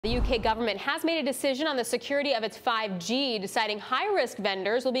The UK government has made a decision on the security of its 5G, deciding high-risk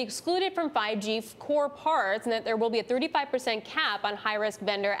vendors will be excluded from 5G core parts and that there will be a 35% cap on high-risk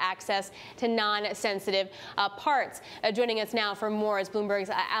vendor access to non-sensitive parts. Joining us now for more is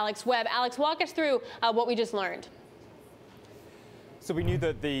Bloomberg's Alex Webb. Alex, walk us through what we just learned. So we knew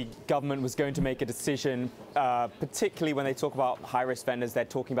that the government was going to make a decision, particularly when they talk about high-risk vendors. They're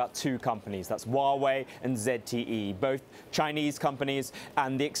talking about two companies. That's Huawei and ZTE, both Chinese companies,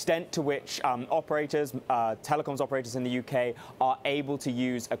 and the extent to which telecoms operators in the UK are able to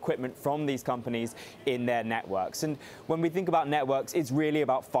use equipment from these companies in their networks. And when we think about networks, it's really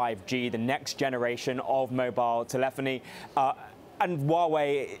about 5G, the next generation of mobile telephony, and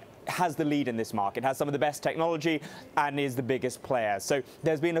Huawei has the lead in this market, has some of the best technology, and is the biggest player. So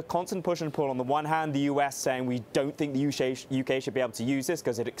there's been a constant push and pull. On the one hand, the US saying we don't think the UK should be able to use this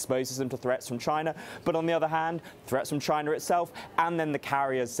because it exposes them to threats from China. But on the other hand, threats from China itself, and then the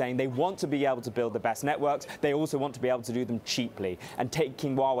carriers saying they want to be able to build the best networks. They also want to be able to do them cheaply. And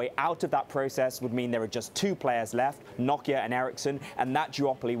taking Huawei out of that process would mean there are just two players left, Nokia and Ericsson, and that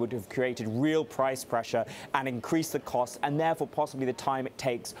duopoly would have created real price pressure and increased the cost and therefore possibly the time it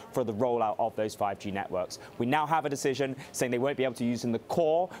takes for the rollout of those 5G networks. We now have a decision saying they won't be able to use in the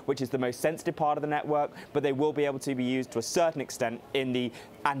core, which is the most sensitive part of the network, but they will be able to be used to a certain extent in the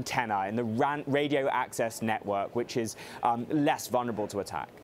antenna, in the radio access network, which is less vulnerable to attack.